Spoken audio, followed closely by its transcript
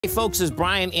Hey folks, is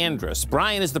Brian Andrus.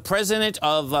 Brian is the president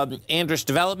of Andrus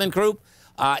Development Group.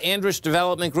 Andrus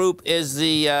Development Group is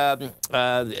a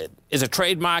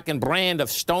trademark and brand of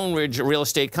Stone Ridge Real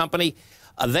Estate Company.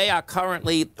 They are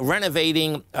currently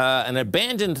renovating an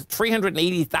abandoned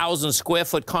 380,000 square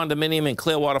foot condominium in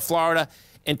Clearwater, Florida,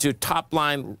 into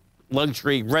top-line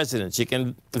luxury residence. You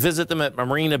can visit them at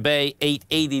Marina Bay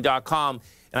 880.com.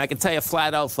 And I can tell you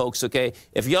flat out, folks, okay,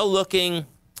 if you're looking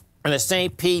in the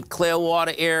St. Pete,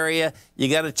 Clearwater area, you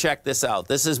got to check this out.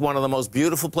 This is one of the most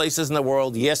beautiful places in the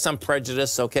world. Yes, I'm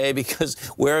prejudiced, okay, because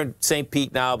we're in St.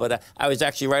 Pete now, but I was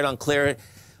actually right on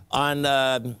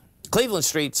Cleveland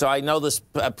Street, so I know this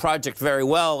project very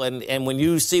well. And when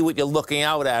you see what you're looking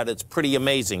out at, it's pretty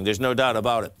amazing. There's no doubt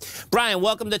about it. Brian,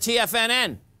 welcome to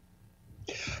TFNN.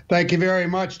 Thank you very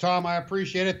much, Tom. I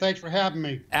appreciate it. Thanks for having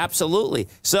me. Absolutely.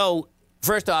 So,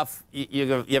 first off,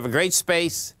 you have a great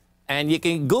space. And you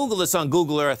can Google this on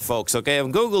Google Earth, folks, okay?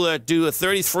 On Google Earth, do a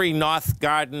 33 North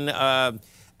Garden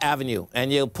Avenue,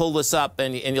 and you'll pull this up,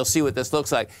 and you'll see what this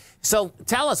looks like. So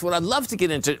tell us, what I'd love to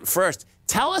get into first,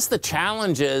 tell us the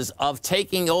challenges of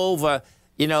taking over,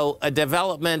 you know, a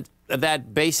development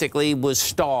that basically was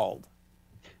stalled.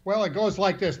 Well, it goes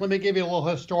like this. Let me give you a little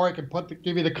historic and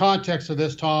give you the context of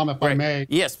this, Tom, if I may.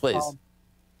 Yes, please.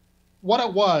 What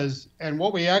it was, and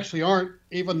what we actually aren't,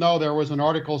 even though there was an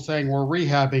article saying we're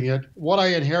rehabbing it, what I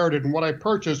inherited and what I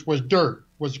purchased was dirt,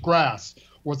 was grass,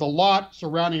 was a lot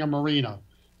surrounding a marina.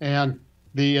 And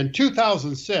in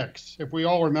 2006, if we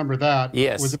all remember that,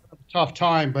 yes, it was a tough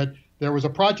time, but there was a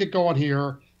project going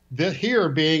here, this here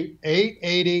being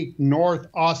 880 North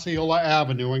Osceola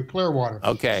Avenue in Clearwater.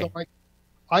 Okay. So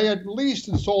I had leased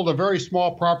and sold a very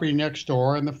small property next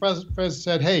door, and the feds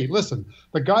said, hey, listen,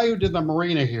 the guy who did the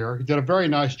marina here, he did a very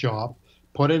nice job,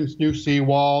 put in new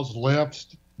seawalls,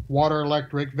 lifts, water,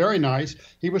 electric, very nice.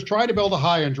 He was trying to build a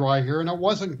high and dry here, and it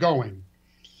wasn't going.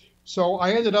 So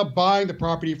I ended up buying the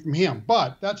property from him,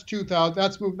 but that's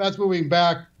moving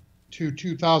back to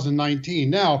 2019.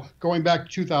 Now, going back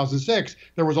to 2006,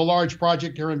 there was a large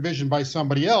project here envisioned by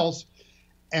somebody else,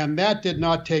 and that did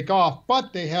not take off,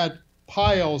 but they had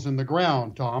piles in the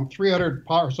ground, Tom, 300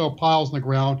 or so piles in the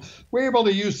ground. We were able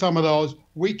to use some of those.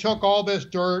 We took all this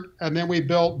dirt and then we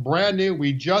built brand new.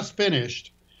 We just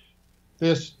finished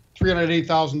this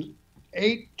 380,000,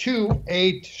 two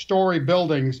 8-story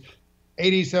buildings,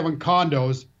 87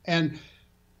 condos. And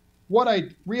what I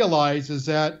realized is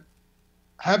that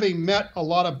having met a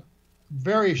lot of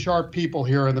very sharp people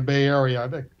here in the Bay Area,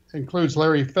 that includes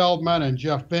Larry Feldman and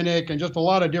Jeff Vinnick and just a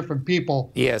lot of different people.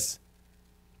 Yes.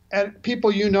 And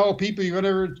people you know, people you've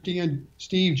ever seen,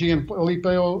 Steve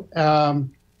Gianfilippo,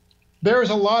 there's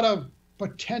a lot of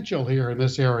potential here in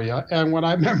this area. And when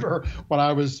I remember when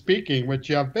I was speaking with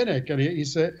Jeff Vinnick, and he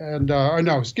said,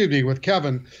 with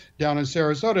Kevin down in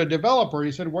Sarasota, a developer,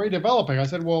 he said, where are you developing? I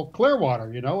said, well,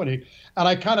 Clearwater, you know, and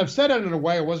I kind of said it in a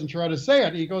way I wasn't sure how to say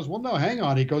it. He goes, well, no, hang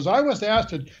on. He goes, I was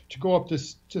asked to go up to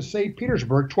St.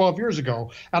 Petersburg 12 years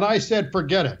ago. And I said,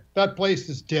 forget it. That place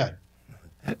is dead.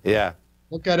 Yeah.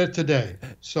 Look at it today.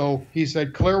 So he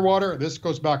said, Clearwater, this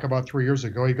goes back about 3 years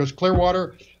ago. He goes,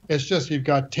 Clearwater, it's just, you've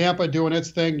got Tampa doing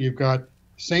its thing. You've got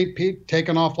St. Pete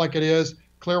taking off like it is.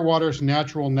 Clearwater's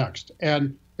natural next.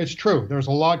 And it's true. There's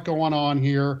a lot going on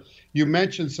here. You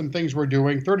mentioned some things we're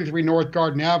doing. 33 North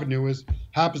Garden Avenue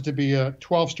happens to be a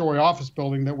 12-story office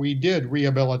building that we did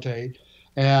rehabilitate.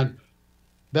 And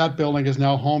that building is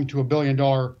now home to a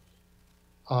billion-dollar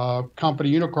company,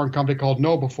 unicorn company called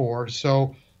KnowBe4.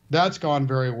 So that's gone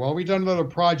very well. We've done other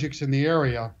projects in the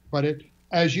area, but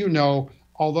as you know,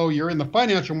 although you're in the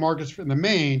financial markets in the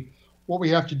Maine, what we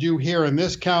have to do here in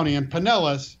this county in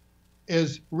Pinellas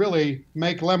is really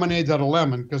make lemonades out of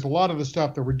lemon, because a lot of the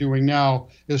stuff that we're doing now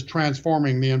is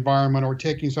transforming the environment or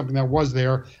taking something that was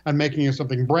there and making it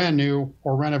something brand new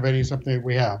or renovating something that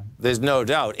we have. There's no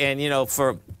doubt. And, you know,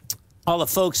 for all the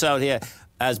folks out here,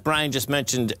 as Brian just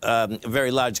mentioned, a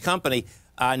very large company,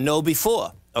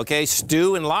 KnowBe4. Okay,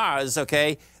 Stu and Lars,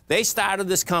 okay, they started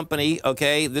this company,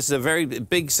 okay, this is a very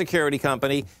big security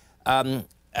company.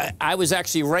 I was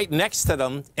actually right next to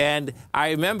them, and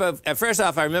I remember, first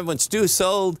off, I remember when Stu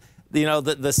sold, you know,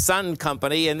 the Sun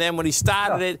company, and then when he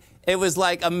started it, it was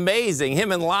like amazing.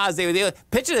 Him and Lars, they were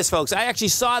picture this, folks, I actually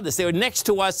saw this. They were next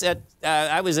to us at,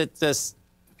 I was at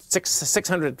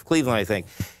 600 Cleveland, I think.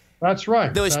 That's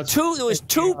right. There was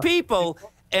two people.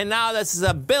 And now this is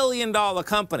a billion-dollar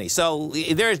company. So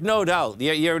there's no doubt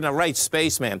you're in the right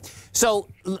space, man. So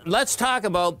let's talk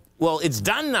about, well, it's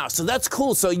done now, so that's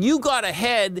cool. So you got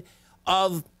ahead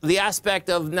of the aspect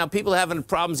of now people having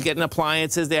problems getting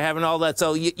appliances, they're having all that.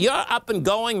 So you're up and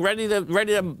going, ready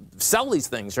to sell these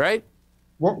things, right?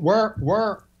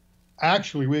 We're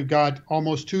Actually, we've got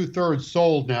almost 2/3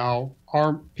 sold now.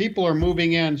 Our people are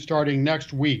moving in starting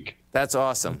next week. That's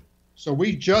awesome. So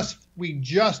we just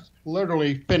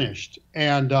literally finished.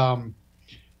 And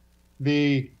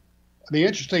the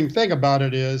interesting thing about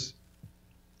it is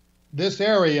this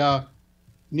area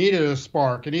needed a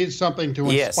spark. It needed something to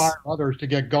inspire others to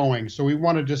get going. So we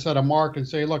wanted to set a mark and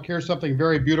say, look, here's something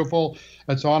very beautiful.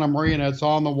 It's on a marina. It's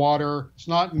on the water. It's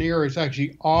not near. It's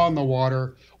actually on the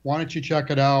water. Why don't you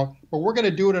check it out? But we're going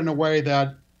to do it in a way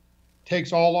that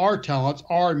takes all our talents,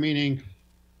 our meaning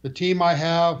the team I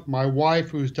have, my wife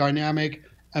who's dynamic,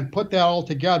 and put that all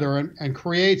together and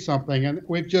create something. And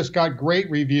we've just got great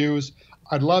reviews.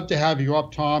 I'd love to have you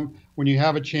up, Tom, when you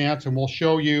have a chance, and we'll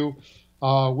show you.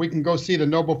 We can go see the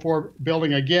Noble 4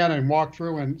 building again and walk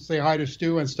through and say hi to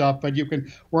Stu and stuff, but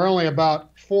we're only about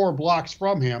 4 blocks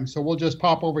from him, so we'll just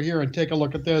pop over here and take a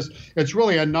look at this. It's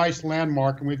really a nice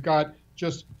landmark, and we've got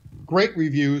just great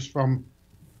reviews from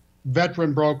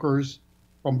veteran brokers,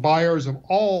 from buyers of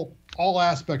all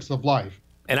aspects of life.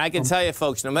 And I can tell you,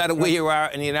 folks, no matter where you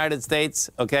are in the United States,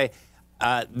 okay,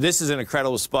 this is an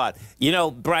incredible spot. You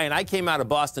know, Brian, I came out of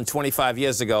Boston 25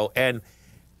 years ago, and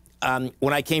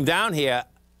when I came down here,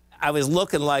 I was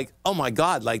looking like, oh, my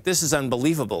God, like, this is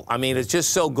unbelievable. I mean, it's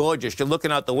just so gorgeous. You're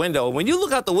looking out the window. And when you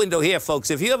look out the window here, folks,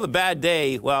 if you have a bad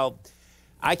day, well,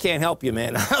 I can't help you,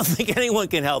 man. I don't think anyone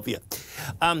can help you.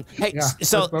 Hey, yeah,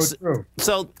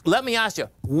 so let me ask you,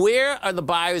 where are the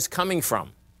buyers coming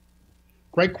from?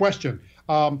 Great question.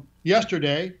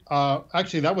 Yesterday,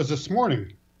 actually, that was this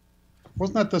morning.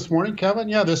 Wasn't that this morning, Kevin?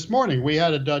 Yeah, this morning. We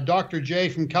had a Dr. J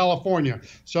from California,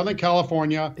 Southern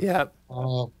California. Yeah.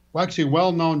 Actually,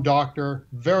 well-known doctor,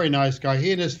 very nice guy.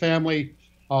 He and his family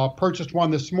purchased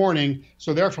one this morning,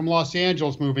 so they're from Los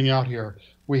Angeles moving out here.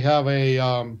 We have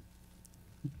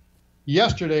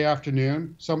yesterday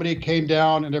afternoon, somebody came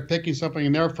down and they're picking something,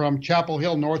 and they're from Chapel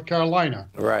Hill, North Carolina.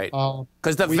 Right.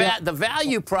 Because the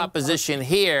value proposition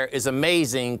here is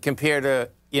amazing compared to,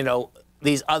 you know,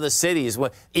 these other cities.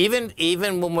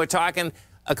 Even when we're talking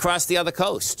across the other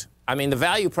coast. I mean, the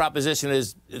value proposition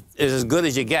is as good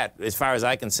as you get, as far as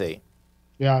I can see.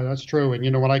 Yeah, that's true. And, you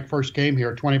know, when I first came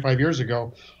here 25 years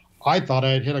ago, I thought I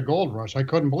had hit a gold rush. I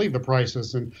couldn't believe the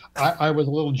prices. And I was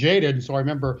a little jaded. And so I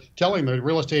remember telling the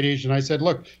real estate agent, I said,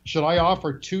 look, should I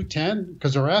offer 210?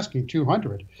 Because they're asking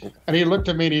 200. And he looked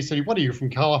at me and he said, what are you, from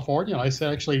California? And I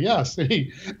said, actually, yes.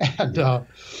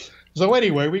 So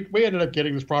anyway, we ended up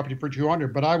getting this property for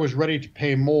 200, but I was ready to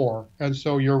pay more. And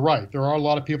so you're right. There are a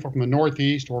lot of people from the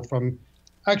Northeast or from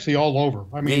actually all over.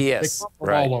 I mean, yes, they come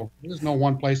from all over. There's no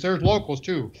one place. There's locals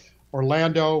too.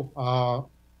 Orlando,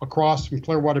 across from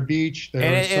Clearwater Beach. And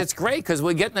it's great because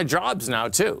we're getting the jobs now,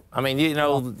 too. I mean, you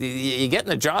know, you're getting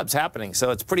the jobs happening,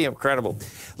 so it's pretty incredible.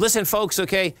 Listen, folks,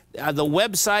 okay, the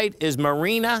website is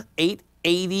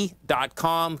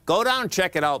marina880.com. Go down and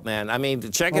check it out, man. I mean,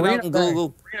 check it out in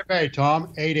Google. Marina Bay,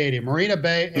 Tom, 880. Marina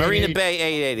Bay 880. Marina Bay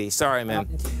 880. Sorry, man.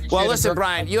 Well, listen,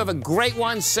 Brian, you have a great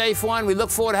one, safe one. We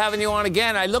look forward to having you on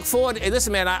again. I look forward. Hey,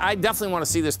 listen, man, I definitely want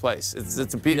to see this place.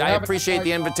 I appreciate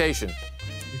the invitation.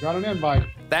 You got an invite.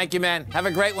 Thank you, man. Have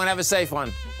a great one. Have a safe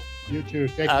one. You too.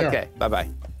 Take care. Okay. Bye-bye.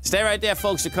 Stay right there,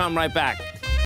 folks. We'll come right back.